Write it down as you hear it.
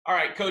All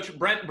right, Coach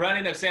Brent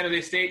Brennan of San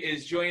Jose State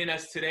is joining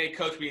us today.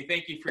 Coach, we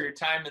thank you for your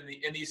time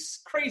in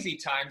these crazy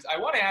times. I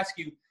want to ask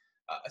you,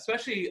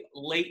 especially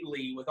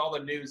lately with all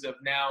the news of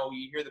now,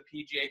 you hear the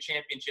PGA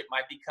Championship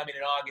might be coming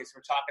in August.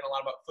 We're talking a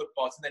lot about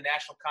football. It's in the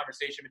national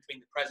conversation between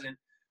the president,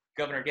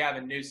 Governor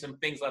Gavin Newsom,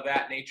 things of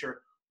that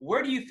nature.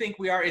 Where do you think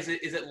we are? Is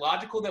it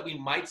logical that we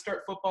might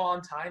start football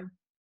on time?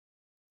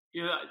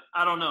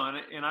 I don't know,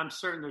 and I'm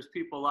certain there's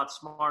people a lot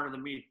smarter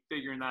than me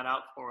figuring that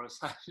out for us.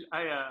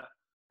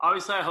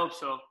 Obviously, I hope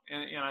so,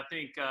 and I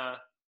think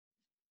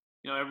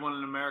everyone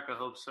in America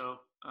hopes so.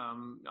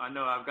 I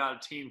know I've got a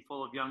team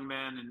full of young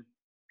men and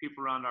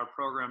people around our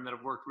program that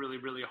have worked really,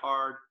 really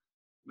hard,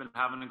 been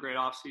having a great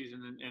off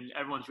season, and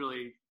everyone's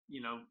really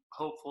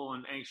hopeful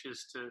and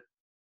anxious to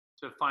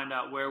find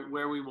out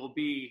where we will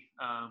be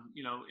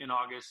in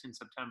August and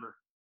September.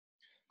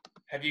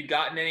 Have you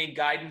gotten any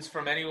guidance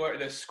from anywhere,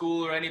 the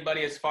school or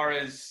anybody, as far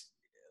as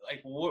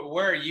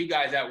where are you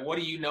guys at? What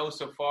do you know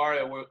so far?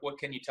 What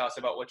can you tell us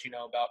about what you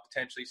know about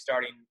potentially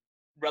starting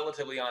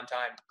relatively on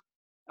time?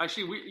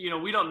 Actually,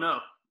 we don't know.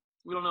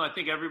 We don't know. I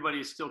think everybody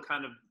is still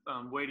kind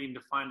of waiting to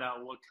find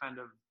out what kind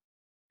of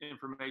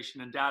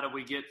information and data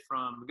we get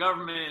from the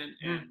government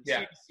and CDC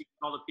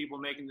and all the people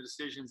making the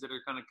decisions that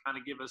are going to kind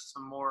of give us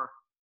some more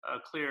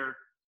clear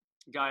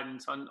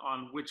guidance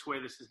on which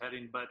way this is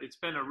heading. But it's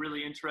been a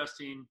really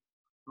interesting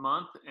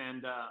month,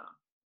 and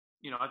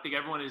I think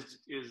everyone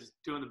is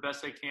doing the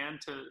best they can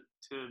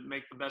to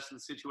make the best of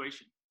the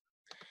situation.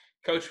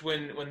 Coach,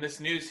 when this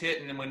news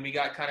hit and when we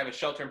got kind of a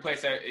shelter in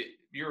place,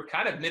 you were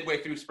kind of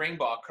midway through spring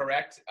ball,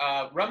 correct?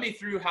 Run me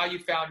through how you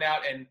found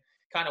out and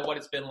kind of what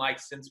it's been like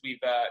since we've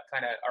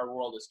our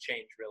world has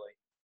changed, really.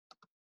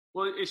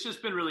 Well, it's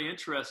just been really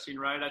interesting,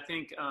 right? I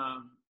think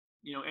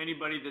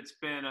anybody that's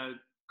been a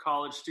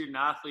college student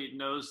athlete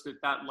knows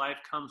that life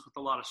comes with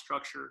a lot of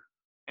structure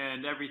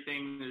and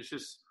everything. There's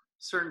just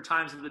certain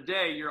times of the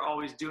day you're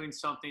always doing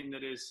something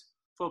that is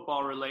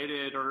football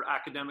related or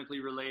academically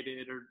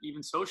related or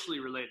even socially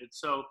related.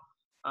 So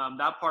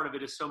that part of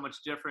it is so much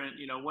different.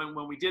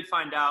 When we did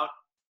find out,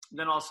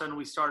 then all of a sudden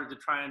we started to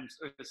try and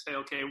say,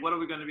 okay, what are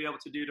we going to be able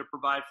to do to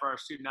provide for our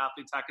student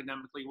athletes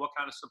academically? What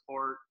kind of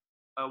support,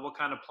 what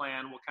kind of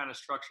plan, what kind of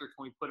structure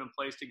can we put in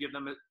place to give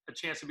them a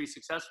chance to be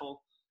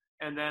successful?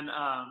 And then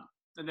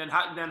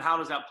how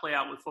does that play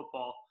out with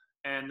football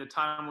and the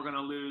time we're going to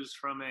lose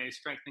from a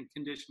strength and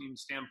conditioning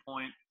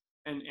standpoint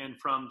and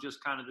from just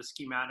kind of the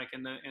schematic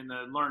and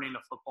the learning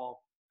of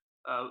football,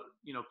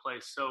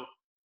 place. So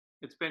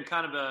it's been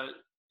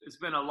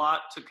a lot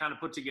to kind of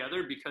put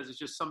together because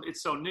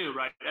it's so new,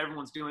 right?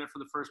 Everyone's doing it for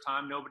the first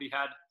time. Nobody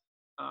had,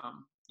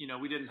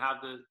 we didn't have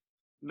the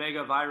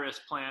mega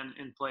virus plan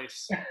in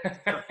place.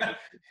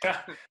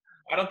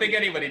 I don't think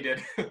anybody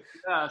did.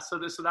 Yeah, so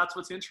that's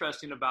what's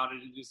interesting about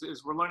it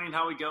is we're learning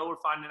how we go. We're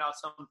finding out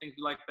some things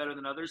we like better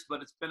than others,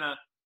 but it's been a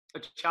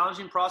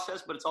challenging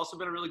process, but it's also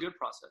been a really good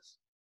process.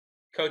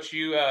 Coach,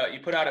 you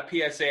put out a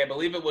PSA, I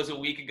believe it was a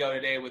week ago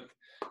today, with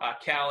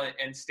Cal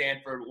and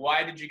Stanford.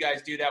 Why did you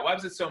guys do that? Why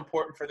was it so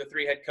important for the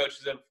three head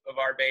coaches of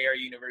our Bay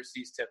Area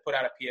universities to put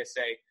out a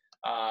PSA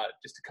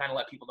just to kind of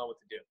let people know what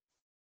to do?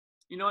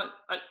 You know what?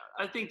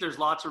 I think there's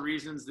lots of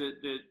reasons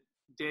that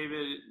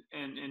David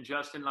and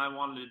Justin and I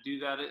wanted to do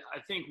that. I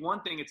think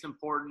one thing it's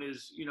important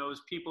is,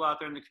 as people out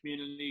there in the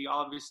community,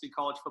 obviously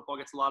college football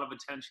gets a lot of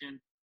attention.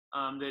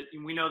 That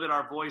we know that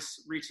our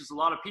voice reaches a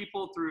lot of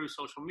people through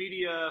social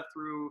media,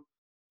 through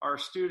our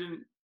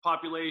student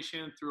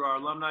population, through our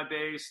alumni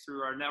base,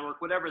 through our network,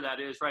 whatever that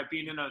is, right?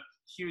 Being in a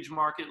huge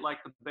market like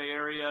the Bay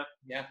Area.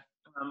 Yeah.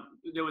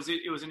 It was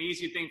an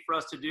easy thing for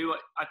us to do.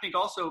 I think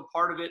also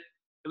part of it,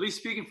 at least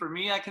speaking for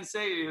me, I can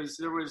say is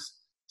there was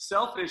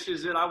selfish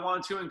is that I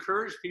wanted to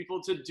encourage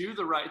people to do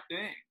the right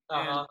thing.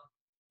 Uh-huh.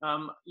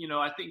 And,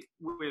 I think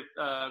with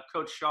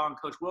Coach Shaw and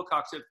Coach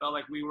Wilcox, it felt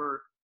like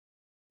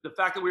the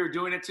fact that we were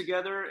doing it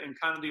together and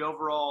kind of the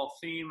overall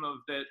theme of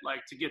that, like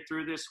to get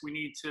through this, we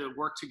need to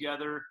work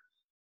together.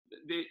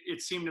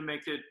 It seemed to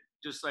make it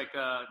just like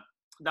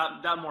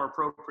that more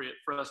appropriate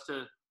for us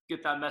to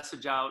get that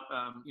message out,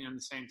 in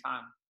the same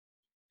time.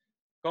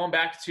 Going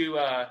back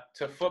to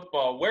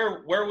football,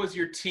 where was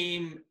your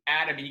team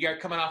at? I mean, you got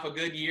coming off a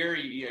good year.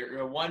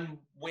 You're one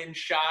win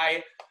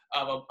shy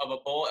of a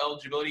bowl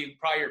eligibility,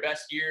 probably your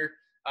best year.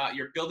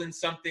 You're building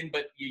something,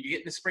 but you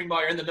get in the spring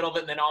ball, you're in the middle of it,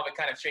 and then all of it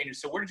kind of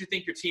changes. So where did you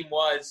think your team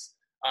was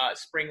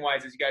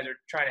spring-wise as you guys are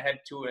trying to head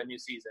to a new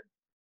season?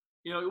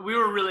 We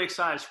were really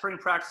excited. Spring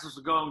practices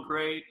were going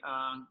great.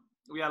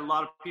 We had a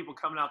lot of people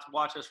coming out to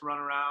watch us run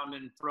around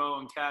and throw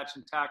and catch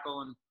and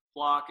tackle and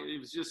block. It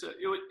was just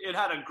it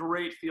had a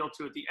great feel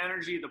to it. The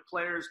energy, the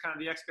players, kind of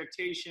the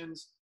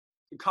expectations,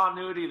 the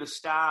continuity of the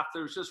staff.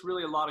 There was just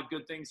really a lot of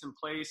good things in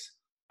place.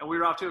 And we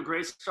were off to a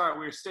great start.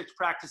 We were 6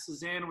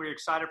 practices in. We were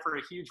excited for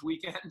a huge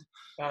weekend.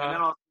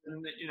 Uh-huh.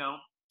 And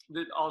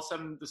then all of a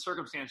sudden the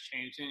circumstance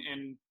changed.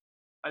 And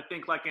I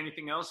think like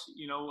anything else,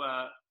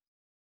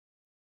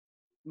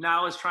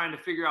 now is trying to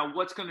figure out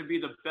what's going to be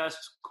the best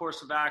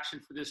course of action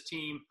for this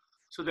team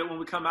so that when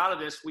we come out of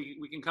this,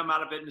 we can come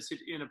out of it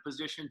in a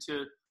position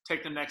to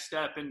take the next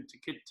step and to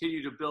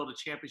continue to build a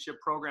championship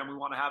program we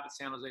want to have at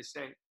San Jose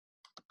State.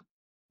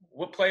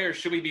 What players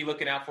should we be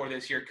looking out for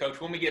this year, Coach,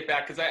 when we get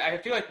back? Because I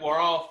feel like we're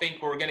all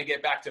think we're going to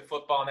get back to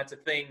football, and that's a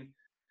thing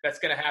that's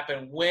going to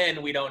happen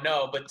when we don't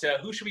know. But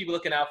who should we be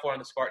looking out for on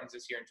the Spartans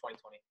this year in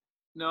 2020?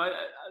 No,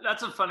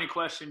 that's a funny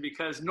question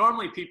because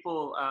normally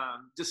people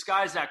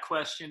disguise that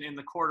question in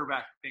the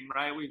quarterback thing,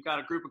 right? We've got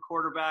a group of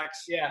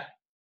quarterbacks. Yeah.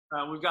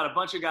 We've got a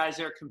bunch of guys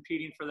there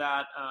competing for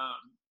that.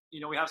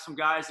 We have some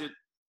guys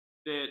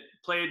that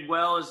played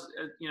well as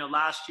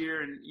last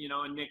year, and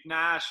and Nick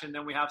Nash, and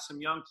then we have some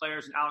young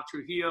players in Alex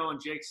Trujillo and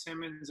Jake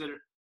Simmons that have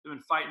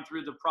been fighting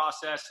through the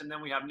process, and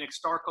then we have Nick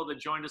Starkel that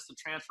joined us, the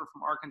transfer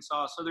from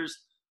Arkansas. So there's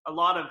a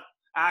lot of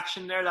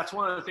action there. That's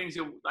one of the things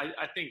that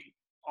I think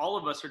all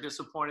of us are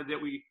disappointed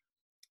that we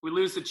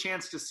lose the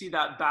chance to see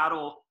that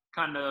battle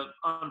kind of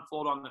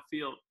unfold on the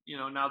field.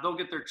 Now they'll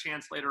get their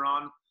chance later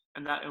on,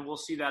 and we'll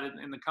see that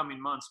in the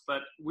coming months. But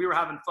we were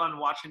having fun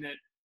watching it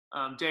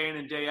day in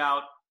and day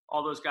out.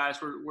 All those guys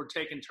were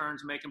taking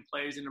turns making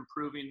plays and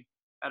improving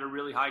at a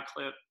really high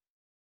clip.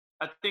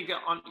 I think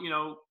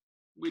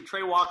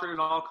Trey Walker, an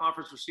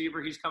all-conference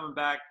receiver, he's coming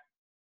back.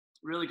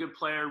 Really good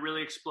player,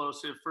 really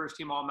explosive,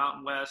 first-team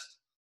All-Mountain West.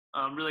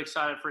 Really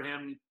excited for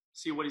him,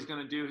 see what he's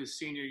going to do his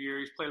senior year.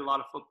 He's played a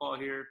lot of football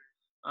here.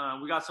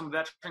 We got some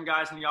veteran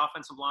guys in the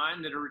offensive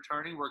line that are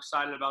returning. We're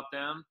excited about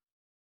them.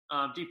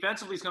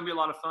 Defensively, it's going to be a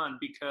lot of fun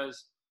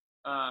because,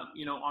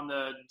 on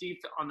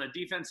the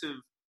defensive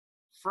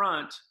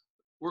front,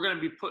 we're going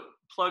to be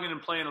plugging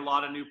and playing a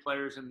lot of new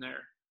players in there.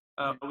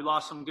 We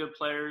lost some good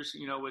players,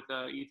 with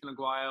Ethan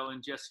Aguayo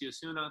and Jesse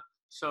Asuna.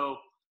 So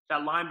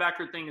that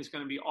linebacker thing is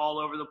going to be all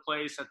over the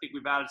place. I think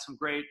we've added some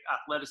great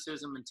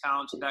athleticism and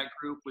talent to that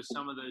group with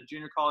some of the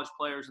junior college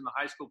players and the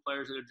high school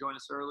players that have joined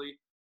us early.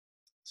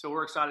 So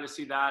we're excited to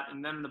see that.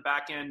 And then in the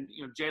back end,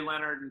 Jay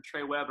Leonard and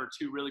Trey Webb are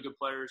two really good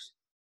players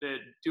that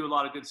do a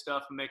lot of good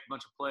stuff and make a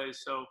bunch of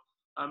plays. So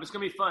it's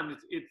going to be fun.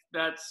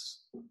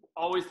 That's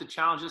always the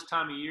challenge this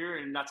time of year,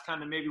 and that's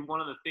kind of maybe one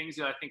of the things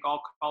that I think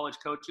all college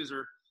coaches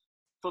or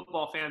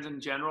football fans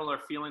in general are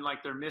feeling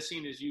like they're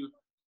missing is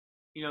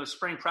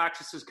spring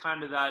practice is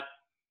kind of that,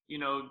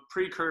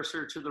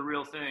 precursor to the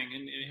real thing,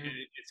 and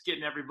it's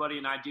getting everybody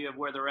an idea of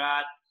where they're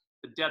at.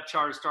 The depth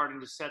chart is starting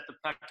to set the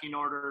pecking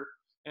order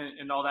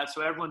and all that,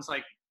 so everyone's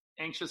like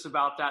anxious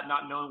about that,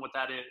 not knowing what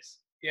that is.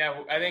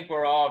 Yeah, I think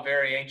we're all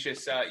very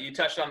anxious. You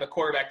touched on the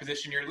quarterback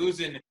position. You're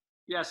losing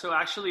 – Yeah, so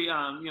actually,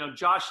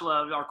 Josh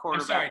Love, our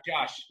quarterback. I'm sorry,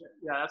 Josh.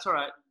 Yeah, that's all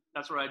right.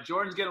 That's all right.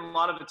 Jordan's getting a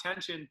lot of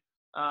attention,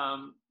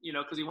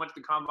 because he went to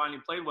the combine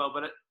and played well.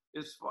 But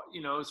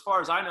as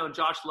far as I know,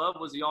 Josh Love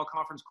was the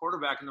all-conference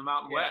quarterback in the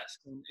Mountain West,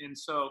 and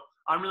so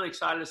I'm really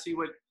excited to see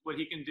what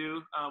he can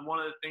do. One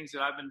of the things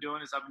that I've been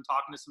doing is I've been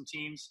talking to some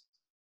teams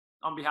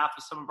on behalf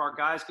of some of our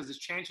guys because it's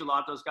changed a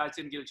lot. Those guys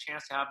didn't get a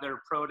chance to have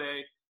their pro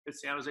day at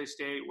San Jose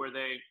State where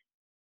they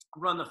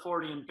run the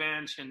 40 and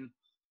bench and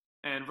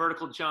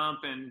vertical jump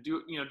and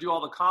do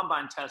all the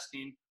combine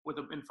testing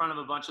in front of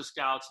a bunch of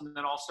scouts, and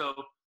then also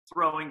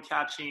throwing,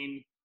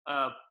 catching,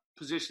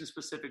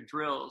 position-specific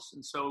drills.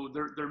 And so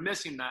they're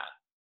missing that.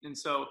 And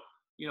so,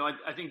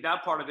 I think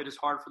that part of it is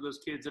hard for those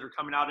kids that are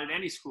coming out at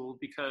any school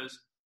because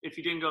if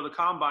you didn't go to the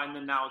combine,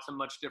 then now it's a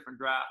much different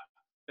draft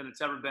than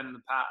it's ever been in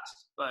the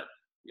past. But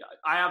yeah,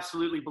 I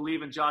absolutely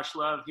believe in Josh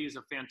Love. He's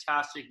a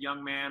fantastic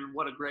young man.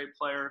 What a great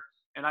player.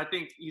 And I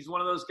think he's one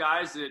of those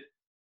guys that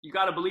you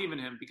got to believe in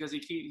him because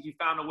he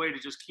found a way to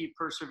just keep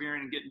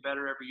persevering and getting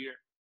better every year.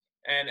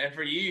 And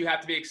for you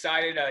have to be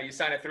excited. You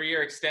signed a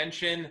 3-year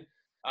extension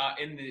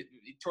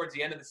towards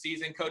the end of the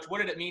season. Coach, what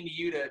did it mean to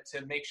you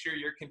to make sure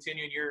you're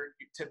continuing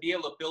to be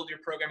able to build your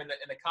program and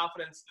the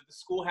confidence that the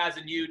school has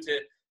in you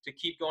to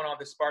keep going on with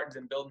the Spartans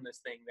and building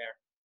this thing there?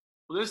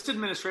 Well, this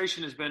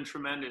administration has been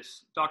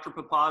tremendous. Dr.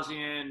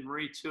 Papazian,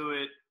 Marie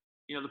Tuitt,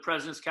 the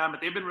president's cabinet,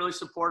 they've been really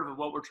supportive of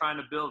what we're trying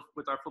to build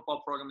with our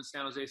football program in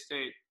San Jose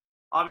State.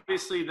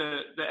 Obviously,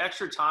 the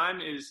extra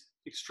time is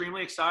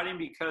extremely exciting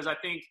because I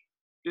think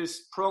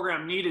this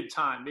program needed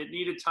time. It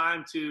needed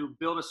time to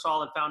build a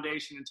solid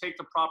foundation and take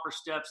the proper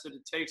steps that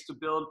it takes to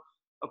build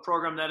a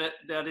program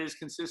that is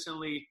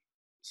consistently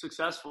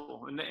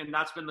successful. And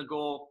that's been the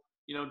goal,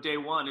 day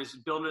one, is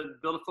build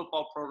a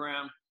football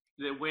program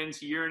that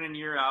wins year in and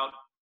year out,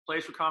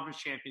 plays for conference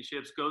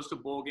championships, goes to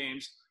bowl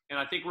games. And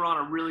I think we're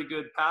on a really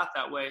good path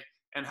that way.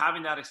 And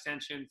having that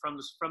extension from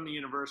the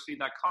university,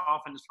 that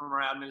confidence from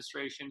our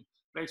administration,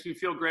 makes me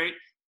feel great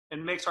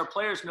and makes our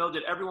players know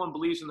that everyone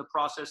believes in the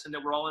process and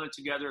that we're all in it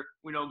together.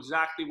 We know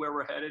exactly where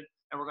we're headed,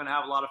 and we're going to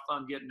have a lot of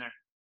fun getting there.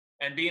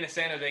 And being a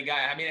San Jose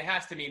guy, I mean, it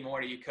has to mean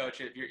more to you, Coach.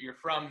 If you're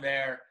from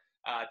there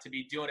to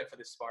be doing it for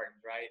the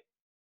Spartans, right?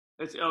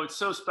 It's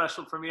so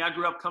special for me. I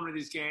grew up coming to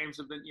these games.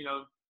 I've been,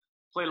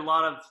 played a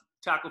lot of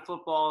tackle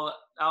football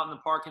out in the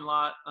parking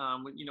lot,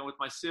 with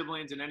my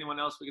siblings and anyone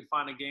else we could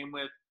find a game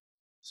with.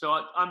 So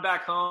I'm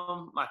back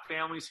home. My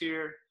family's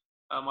here.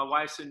 My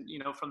wife's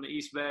from the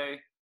East Bay.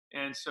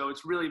 And so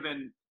it's really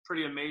been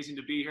pretty amazing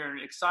to be here and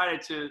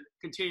excited to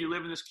continue to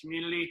live in this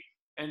community.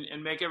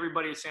 and make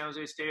everybody at San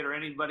Jose State or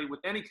anybody with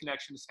any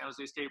connection to San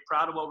Jose State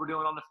proud of what we're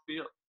doing on the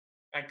field.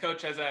 And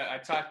Coach, as I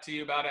talked to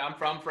you about it, I'm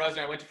from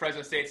Fresno. I went to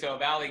Fresno State, so a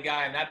Valley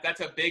guy, and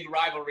that's a big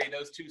rivalry,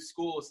 those two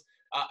schools.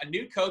 A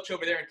new coach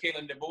over there in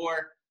Kalen DeBoer.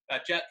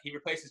 He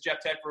replaces Jeff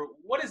Tedford.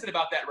 What is it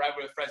about that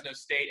rivalry with Fresno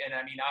State? And,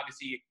 I mean,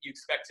 obviously you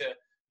expect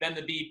them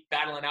to be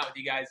battling out with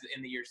you guys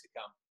in the years to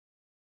come.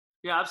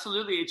 Yeah,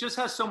 absolutely. It just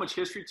has so much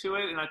history to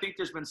it, and I think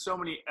there's been so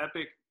many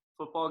epic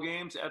football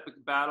games, epic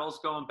battles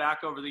going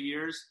back over the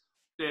years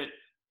that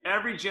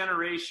every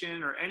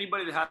generation or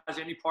anybody that has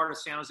any part of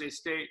San Jose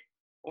State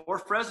or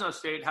Fresno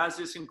State has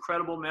this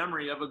incredible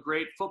memory of a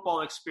great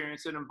football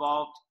experience that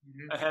involved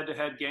a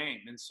head-to-head game.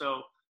 And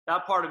so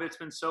that part of it's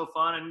been so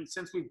fun. And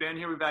since we've been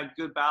here, we've had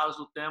good battles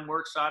with them. We're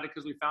excited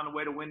because we found a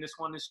way to win this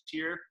one this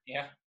year.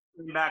 Yeah.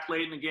 Back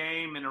late in the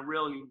game in a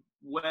really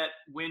wet,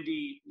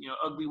 windy,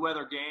 ugly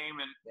weather game.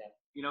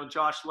 And,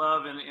 Josh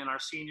Love and our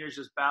seniors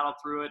just battled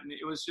through it. And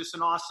it was just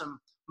an awesome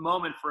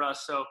moment for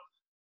us. So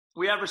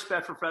we have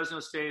respect for Fresno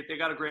State. They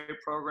got a great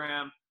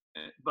program.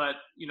 But,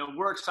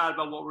 we're excited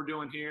about what we're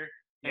doing here.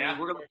 And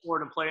we're looking forward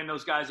to playing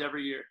those guys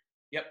every year.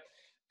 Yep.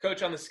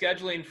 Coach, on the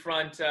scheduling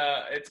front,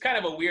 it's kind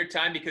of a weird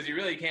time because you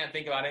really can't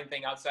think about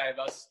anything outside of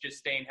us just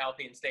staying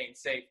healthy and staying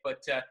safe.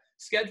 But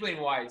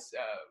scheduling-wise,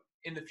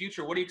 in the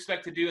future, what do you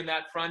expect to do in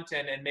that front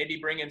and maybe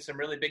bring in some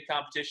really big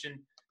competition,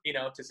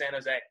 to San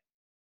Jose?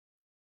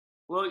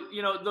 Well,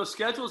 those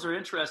schedules are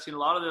interesting. A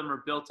lot of them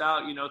are built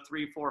out,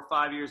 3, 4,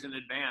 5 years in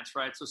advance,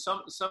 right? So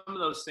some of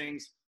those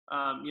things,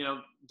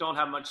 don't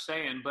have much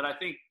say in. But I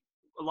think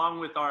along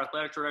with our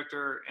athletic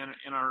director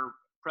and our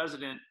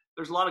president,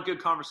 there's a lot of good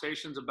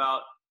conversations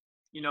about,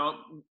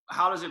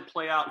 how does it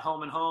play out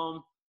home and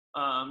home?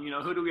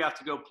 Who do we have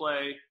to go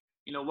play?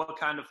 What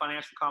kind of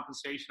financial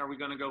compensation are we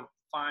going to go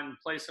find and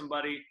play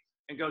somebody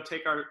and go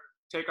take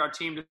our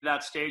team to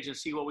that stage and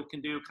see what we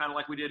can do, kind of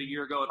like we did a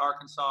year ago at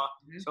Arkansas.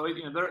 So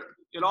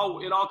it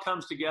all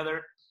comes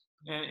together,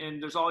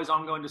 and there's always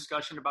ongoing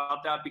discussion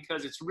about that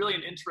because it's really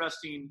an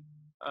interesting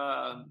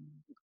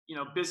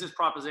business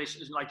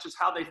proposition, like just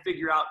how they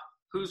figure out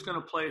who's going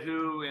to play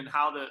who and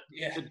how the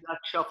deck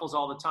shuffles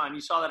all the time. You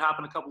saw that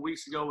happen a couple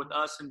weeks ago with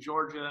us in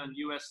Georgia and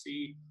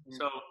USC.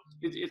 So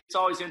it's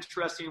always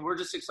interesting. We're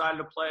just excited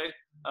to play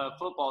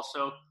football.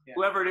 So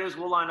whoever it is,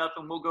 we'll line up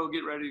and we'll go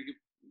get ready to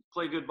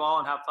play good ball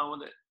and have fun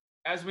with it.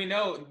 As we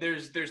know,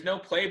 there's no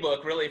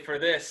playbook really for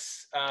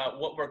this,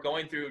 what we're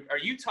going through. Are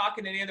you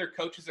talking to any other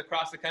coaches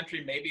across the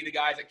country, maybe the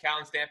guys at Cal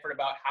and Stanford,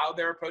 about how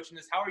they're approaching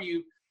this? How are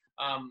you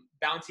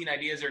bouncing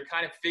ideas or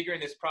kind of figuring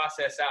this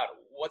process out?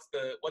 What's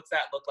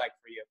that look like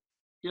for you?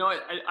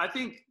 I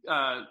think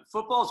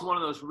football is one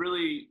of those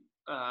really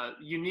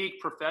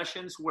unique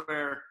professions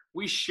where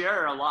we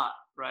share a lot,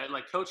 right?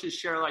 Like coaches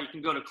share a lot. You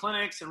can go to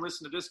clinics and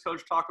listen to this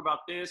coach talk about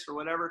this or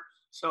whatever.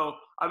 So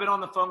I've been on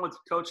the phone with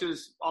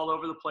coaches all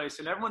over the place,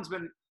 and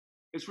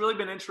it's really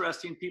been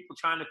interesting, people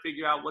trying to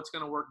figure out what's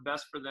going to work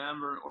best for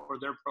them or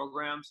their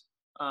programs.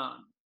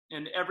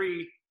 And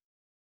every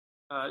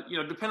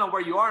depending on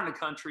where you are in the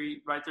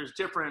country, right, there's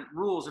different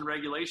rules and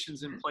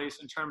regulations in place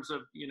in terms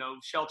of,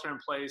 shelter in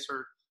place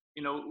or,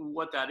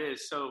 what that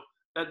is. So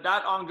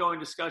that ongoing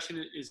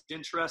discussion is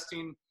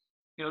interesting.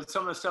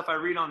 Some of the stuff I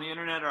read on the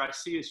internet or I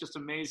see is just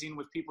amazing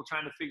with people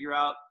trying to figure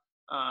out,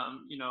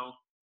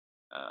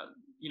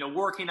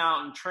 working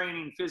out and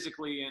training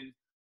physically and,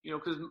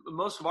 because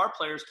most of our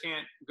players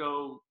can't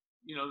go,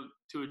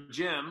 to a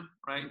gym,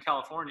 right, in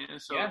California.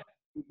 So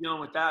we're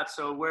dealing with that.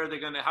 So how are they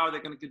going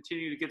to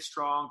continue to get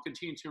strong,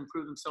 continue to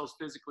improve themselves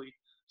physically?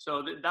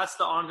 So that's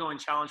the ongoing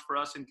challenge for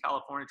us in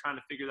California, trying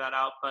to figure that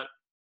out. But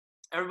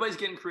everybody's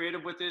getting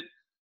creative with it.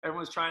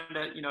 Everyone's trying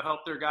to, help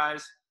their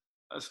guys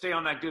stay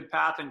on that good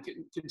path and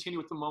continue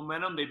with the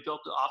momentum they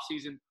built the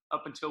offseason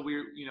up until we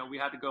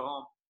had to go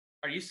home.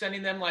 Are you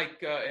sending them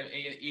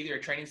either a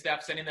training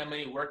staff sending them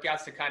any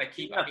workouts to kind of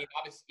keep? I mean,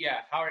 obviously,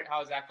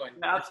 how is that going?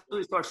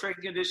 Absolutely. So our strength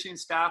and conditioning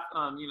staff,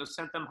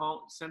 sent them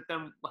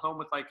home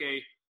with like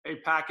a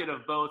packet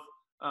of both.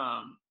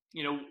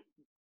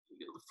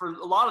 For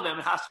a lot of them,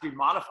 it has to be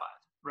modified,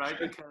 right?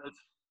 Sure. Because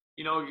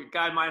a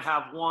guy might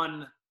have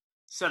one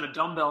set of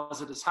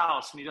dumbbells at his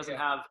house and he doesn't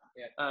have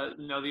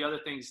the other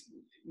things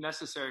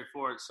necessary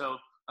for it. So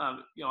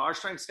our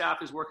strength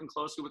staff is working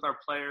closely with our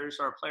players.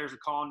 Our players are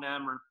calling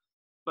them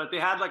but they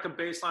had like a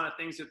baseline of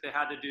things that they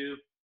had to do,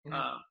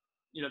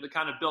 that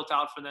kind of built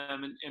out for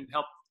them and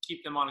help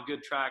keep them on a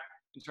good track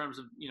in terms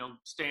of,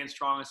 staying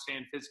strong and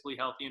staying physically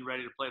healthy and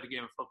ready to play the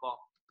game of football.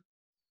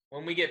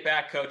 When we get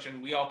back, Coach,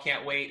 and we all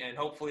can't wait, and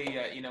hopefully,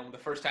 the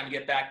first time we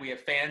get back, we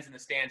have fans in the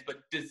stands, but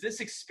does this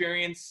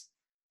experience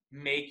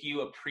make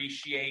you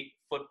appreciate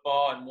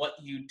football and what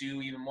you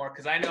do even more?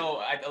 Because I know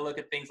I look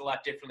at things a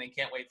lot differently and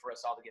can't wait for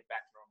us all to get back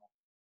to normal.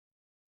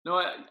 No,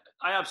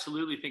 I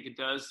absolutely think it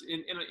does.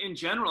 In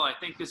general, I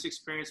think this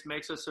experience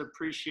makes us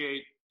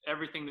appreciate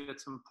everything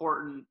that's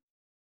important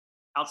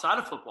outside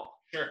of football.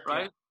 Sure.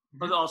 Right?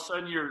 Yeah. All of a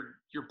sudden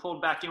you're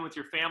pulled back in with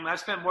your family. I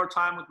spent more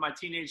time with my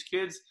teenage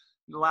kids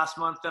in the last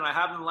month than I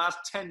have in the last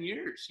 10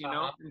 years,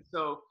 And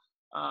so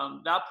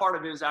that part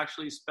of it is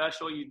actually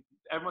special.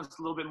 everyone's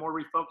a little bit more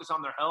refocused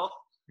on their health.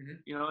 Mm-hmm.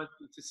 You know,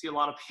 to see a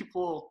lot of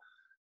people,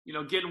 you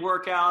know, getting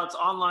workouts,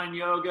 online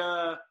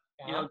yoga,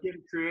 you know,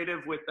 getting creative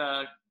with,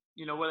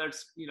 you know, whether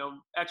it's, you know,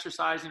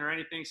 exercising or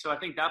anything. So I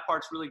think that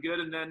part's really good.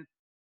 And then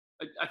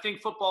I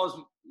think football is,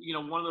 you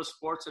know, one of those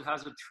sports that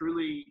has a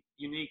truly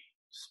unique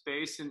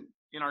space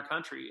in our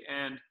country.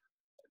 And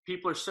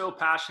people are so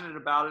passionate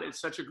about it. It's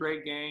such a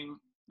great game.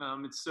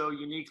 It's so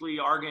uniquely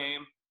our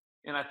game.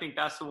 And I think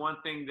that's the one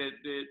thing that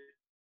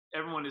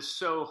everyone is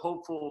so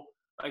hopeful.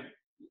 Like,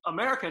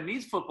 America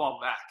needs football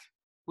back.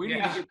 We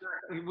need to get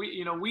there.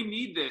 We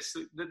need this.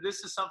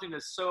 This is something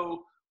that's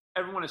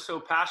everyone is so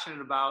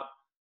passionate about.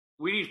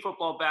 We need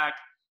football back.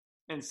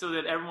 And so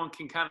that everyone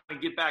can kind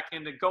of get back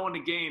into going to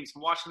games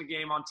and watching the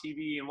game on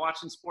TV and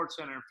watching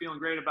SportsCenter and feeling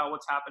great about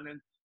what's happening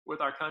with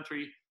our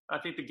country. I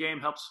think the game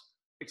helps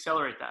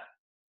accelerate that.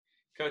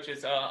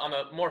 Coaches, on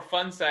the more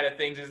fun side of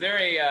things, is there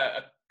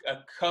a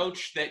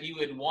coach that you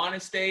would want to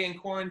stay in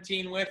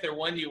quarantine with, or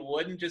one you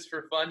wouldn't, just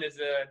for fun, as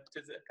a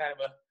kind of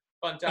a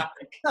fun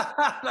topic?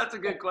 That's a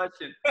good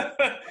question.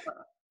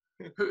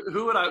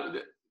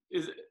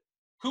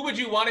 Who would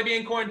you want to be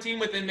in quarantine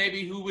with, and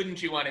maybe who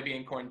wouldn't you want to be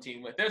in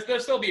quarantine with? They'll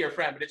still be your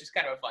friend, but it's just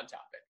kind of a fun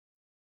topic.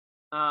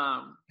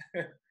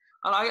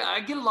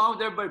 I get along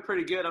with everybody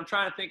pretty good. I'm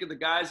trying to think of the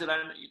guys that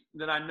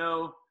I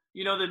know.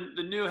 You know,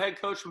 the new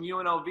head coach from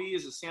UNLV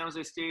is a San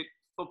Jose State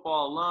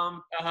football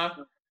alum.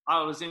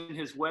 I was in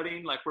his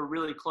wedding. Like, we're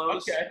really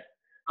close. Okay.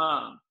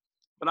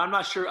 But I'm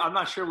not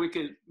sure we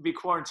could be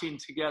quarantined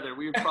together.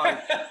 We would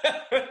probably,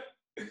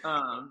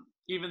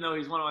 even though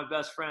he's one of my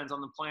best friends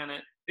on the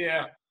planet.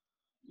 Yeah.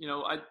 You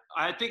know,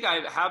 I think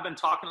I have been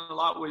talking a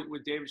lot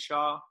with David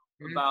Shaw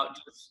about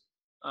just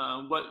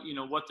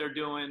what they're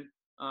doing.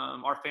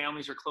 Our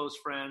families are close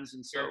friends,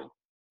 and so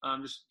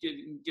just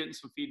getting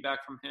some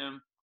feedback from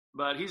him.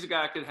 But he's a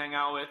guy I could hang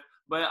out with.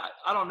 But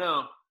I don't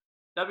know.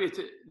 That'd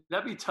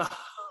be tough.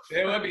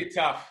 It would be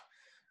tough.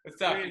 It's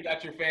tough. You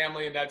got your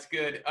family, and that's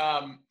good.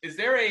 Is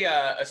there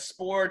a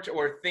sport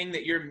or thing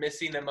that you're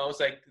missing the most?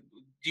 Like,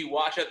 do you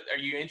watch it? Are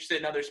you interested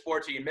in other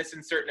sports? Are you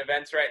missing certain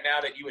events right now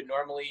that you would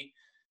normally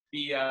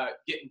be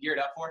getting geared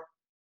up for?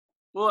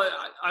 Well,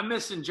 I'm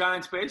missing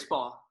Giants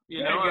baseball.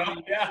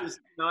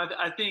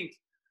 I think,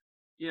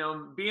 you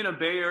know, being a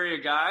Bay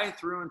Area guy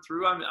through and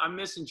through, I'm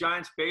missing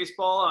Giants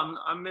baseball.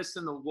 I'm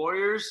missing the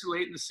Warriors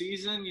late in the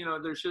season. You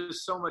know, there's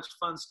just so much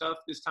fun stuff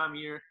this time of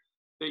year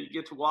that you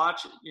get to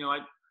watch. You know,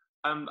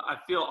 I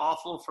feel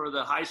awful for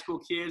the high school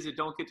kids that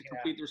don't get to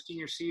complete their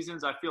senior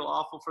seasons. I feel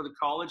awful for the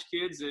college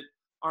kids that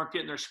aren't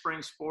getting their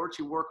spring sports.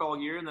 You work all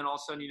year, and then all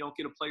of a sudden you don't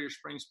get to play your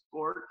spring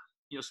sport.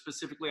 You know,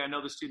 specifically, I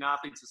know the student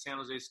athletes at San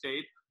Jose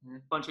State, a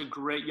bunch of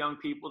great young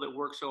people that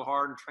work so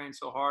hard and train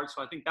so hard.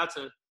 So I think that's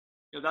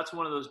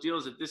one of those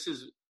deals that this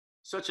is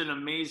such an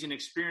amazing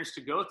experience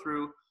to go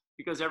through,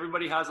 because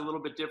everybody has a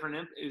little bit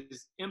different,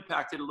 is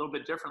impacted a little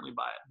bit differently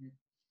by it.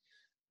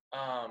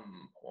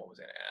 What was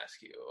I going to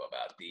ask you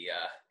about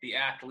the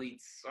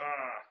athletes?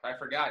 I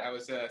forgot. I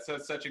was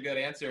such a good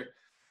answer.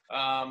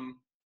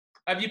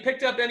 Have you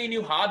picked up any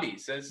new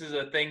hobbies? This is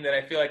a thing that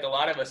I feel like a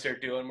lot of us are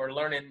doing. We're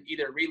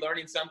either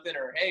relearning something,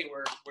 or hey,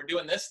 we're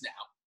doing this now.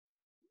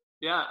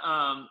 Yeah.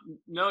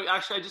 No,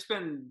 actually, I've just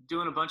been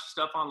doing a bunch of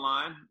stuff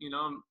online. You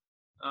know,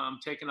 I'm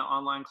taking an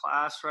online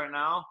class right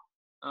now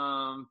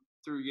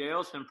through Yale.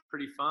 It's been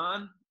pretty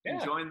fun.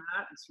 Enjoying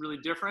that. It's really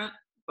different.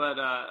 But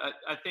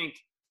I think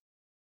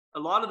a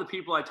lot of the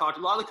people I talk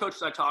to, a lot of the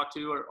coaches I talk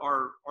to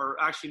are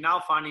actually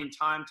now finding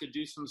time to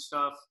do some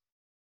stuff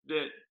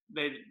that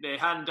they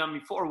hadn't done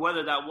before,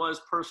 whether that was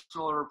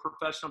personal or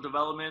professional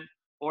development,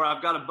 or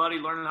I've got a buddy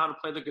learning how to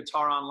play the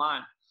guitar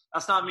online.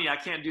 That's not me. I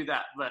can't do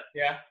that. But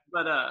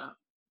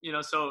you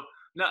know, so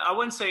no, I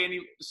wouldn't say any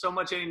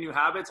new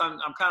habits. I'm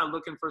kind of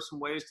looking for some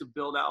ways to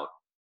build out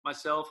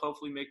myself,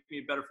 hopefully make me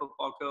a better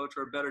football coach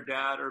or a better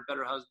dad or a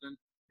better husband,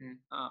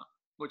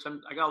 which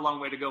I got a long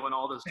way to go in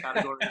all those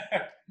categories.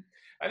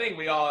 I think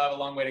we all have a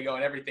long way to go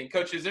in everything.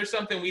 Coach, is there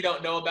something we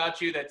don't know about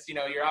you that's, you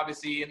know, you're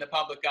obviously in the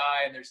public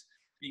eye, and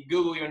you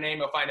Google your name,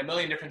 you'll find a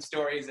million different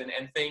stories and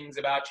things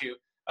about you.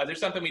 Is there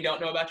something we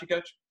don't know about you,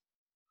 Coach?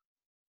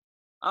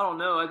 I don't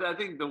know. I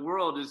think the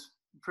world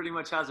pretty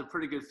much has a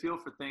pretty good feel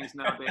for things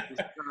nowadays.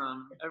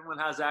 Everyone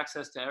has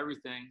access to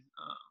everything.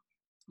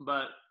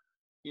 But,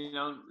 you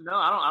know, no,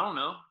 I don't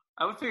know.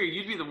 I would figure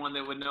you'd be the one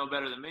that would know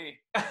better than me.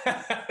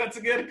 That's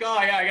a good call.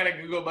 Yeah, I got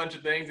to Google a bunch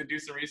of things and do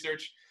some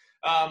research.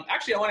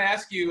 Actually, I want to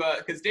ask you,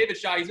 because David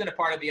Shaw, he's been a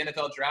part of the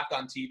NFL Draft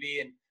on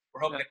TV, and we're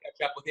hoping to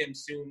catch up with him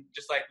soon,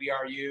 just like we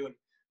are you. And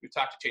we've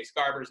talked to Chase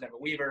Garbers, Neville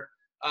Weaver.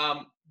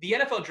 The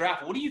NFL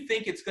Draft, what do you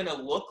think it's going to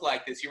look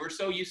like this year? We're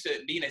so used to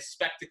it being a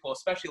spectacle,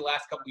 especially the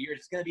last couple of years.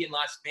 It's going to be in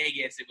Las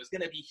Vegas. It was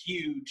going to be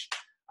huge.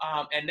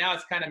 And now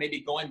it's kind of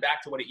maybe going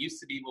back to what it used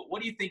to be. But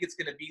what do you think it's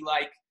going to be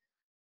like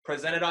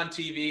presented on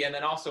TV, and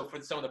then also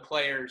for some of the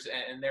players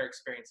and their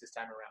experience this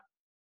time around?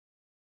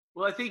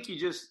 Well, I think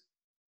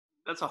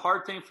that's a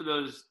hard thing for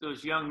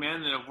those young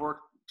men that have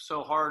worked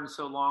so hard and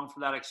so long for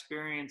that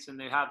experience, and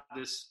they have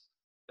this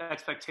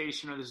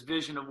expectation or this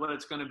vision of what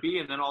it's going to be,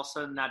 and then all of a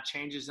sudden that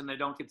changes and they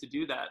don't get to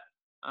do that.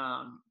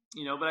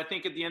 But I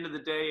think at the end of the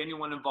day,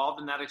 anyone involved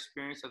in that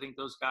experience, I think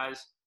those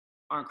guys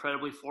are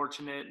incredibly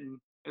fortunate. And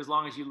as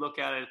long as you look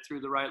at it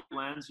through the right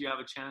lens, you have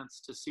a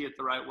chance to see it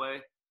the right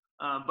way.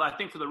 But I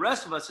think for the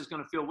rest of us, it's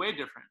going to feel way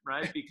different,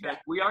 right? Because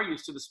we are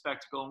used to the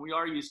spectacle, and we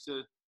are used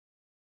to,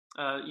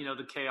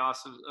 the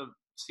chaos of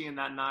seeing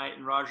that night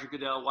and Roger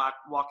Goodell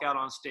walk out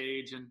on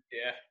stage and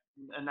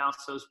announce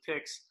those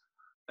picks.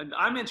 And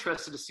I'm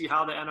interested to see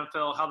how the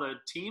NFL, how the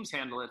teams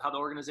handle it, how the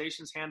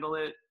organizations handle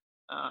it.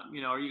 Are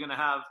you going to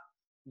have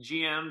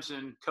GMs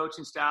and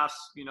coaching staffs,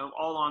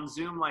 all on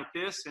Zoom like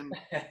this and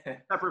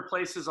separate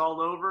places all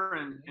over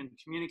and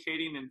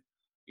communicating? And,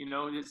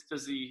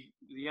 does the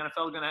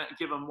NFL going to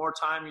give them more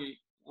time?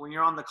 When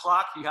you're on the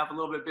clock, you have a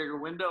little bit bigger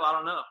window. I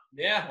don't know.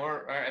 Yeah,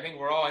 I think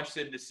we're all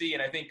interested to see.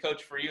 And I think,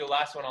 Coach, for you, the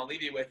last one I'll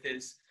leave you with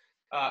is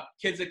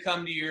kids that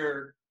come to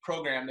your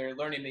program, they're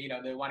learning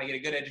that, they want to get a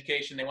good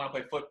education. They want to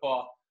play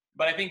football.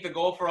 But I think the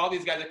goal for all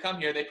these guys that come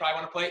here, they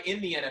probably want to play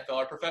in the NFL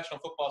or professional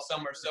football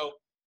somewhere. So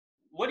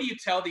what do you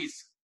tell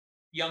these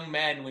young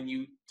men when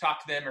you talk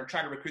to them or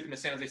try to recruit them to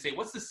San Jose State?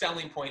 What's the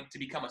selling point to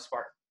become a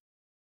Spartan?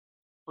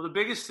 Well, the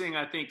biggest thing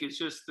I think is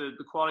just the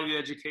quality of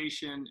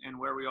education and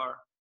where we are.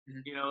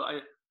 Mm-hmm.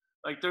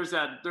 There's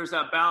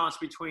that balance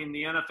between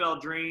the NFL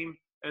dream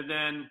and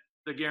then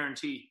the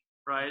guarantee,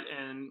 right?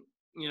 And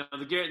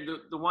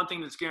the one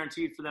thing that's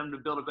guaranteed for them to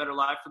build a better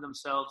life for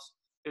themselves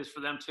is for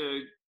them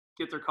to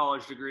get their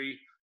college degree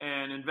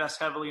and invest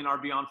heavily in our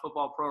Beyond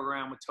Football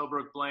program with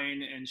Tobruk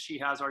Blaine. And she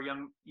has our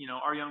young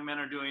men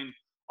are doing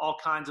all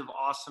kinds of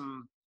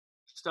awesome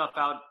stuff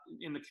out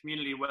in the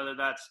community, whether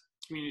that's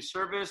community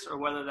service or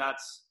whether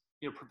that's,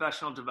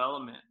 professional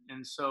development.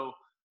 And so,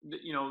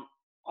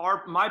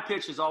 my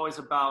pitch is always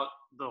about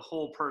the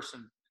whole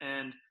person,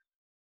 and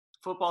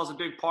football is a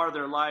big part of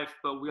their life,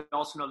 but we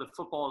also know that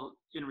football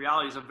in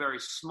reality is a very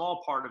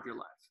small part of your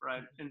life,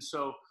 right? And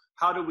so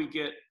how do we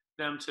get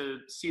them to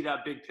see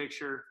that big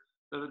picture,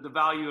 the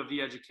value of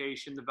the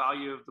education, the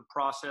value of the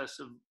process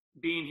of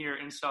being here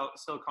in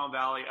Silicon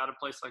Valley at a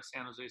place like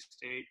San Jose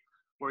State,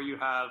 where you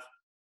have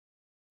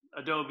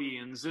Adobe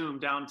and Zoom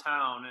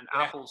downtown and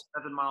Apple's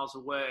 7 miles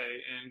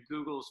away and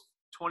Google's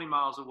 20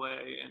 miles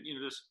away. And,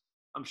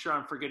 I'm sure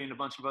I'm forgetting a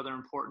bunch of other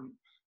important,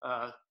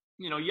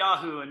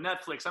 Yahoo and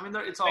Netflix. I mean,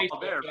 it's all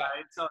there,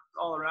 right? It's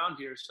all around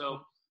here. So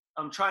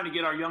I'm trying to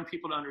get our young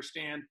people to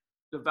understand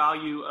the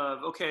value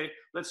of, okay,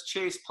 let's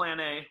chase plan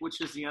A,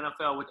 which is the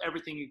NFL, with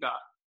everything you got,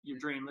 your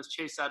dream. Let's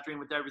chase that dream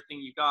with everything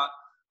you got.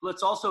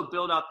 Let's also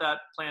build out that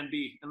plan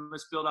B, and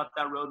let's build out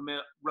that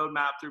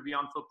roadmap through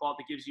Beyond Football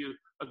that gives you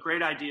a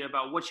great idea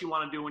about what you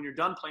want to do when you're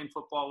done playing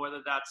football, whether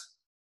that's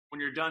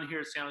when you're done here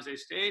at San Jose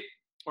State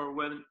or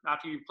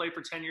after you play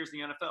for 10 years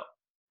in the NFL.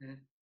 Mm-hmm.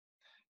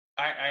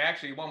 I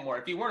actually, one more.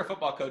 If you weren't a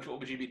football coach, what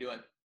would you be doing?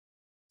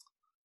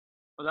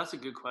 Well, that's a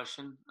good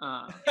question.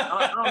 I don't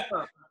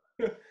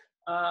know.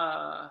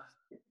 I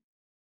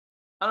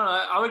don't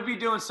know. I would be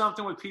doing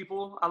something with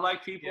people. I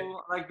like people. Yeah.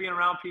 I like being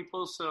around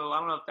people. So I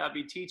don't know if that'd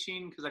be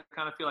teaching, because I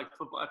kind of feel like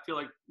football. I feel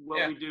like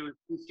what we do is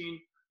teaching,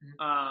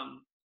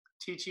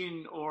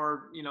 teaching,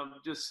 or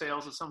just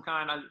sales of some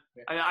kind.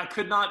 I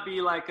could not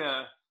be like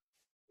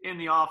in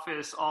the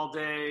office all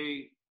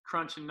day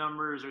crunching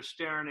numbers or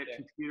staring at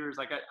computers.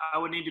 Like I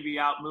would need to be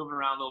out moving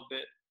around a little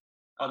bit.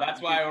 Well,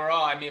 that's why we're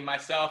all. I mean,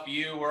 myself,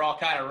 you, we're all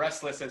kind of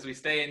restless as we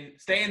stay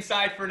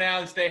inside for now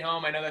and stay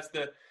home. I know that's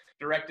the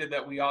directive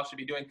that we all should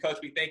be doing. Coach,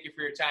 we thank you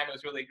for your time. It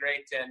was really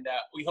great, and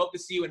we hope to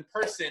see you in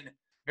person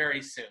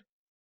very soon.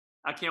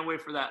 I can't wait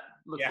for that.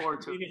 Look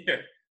forward to it.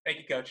 Thank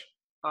you, Coach.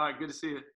 All right, good to see you.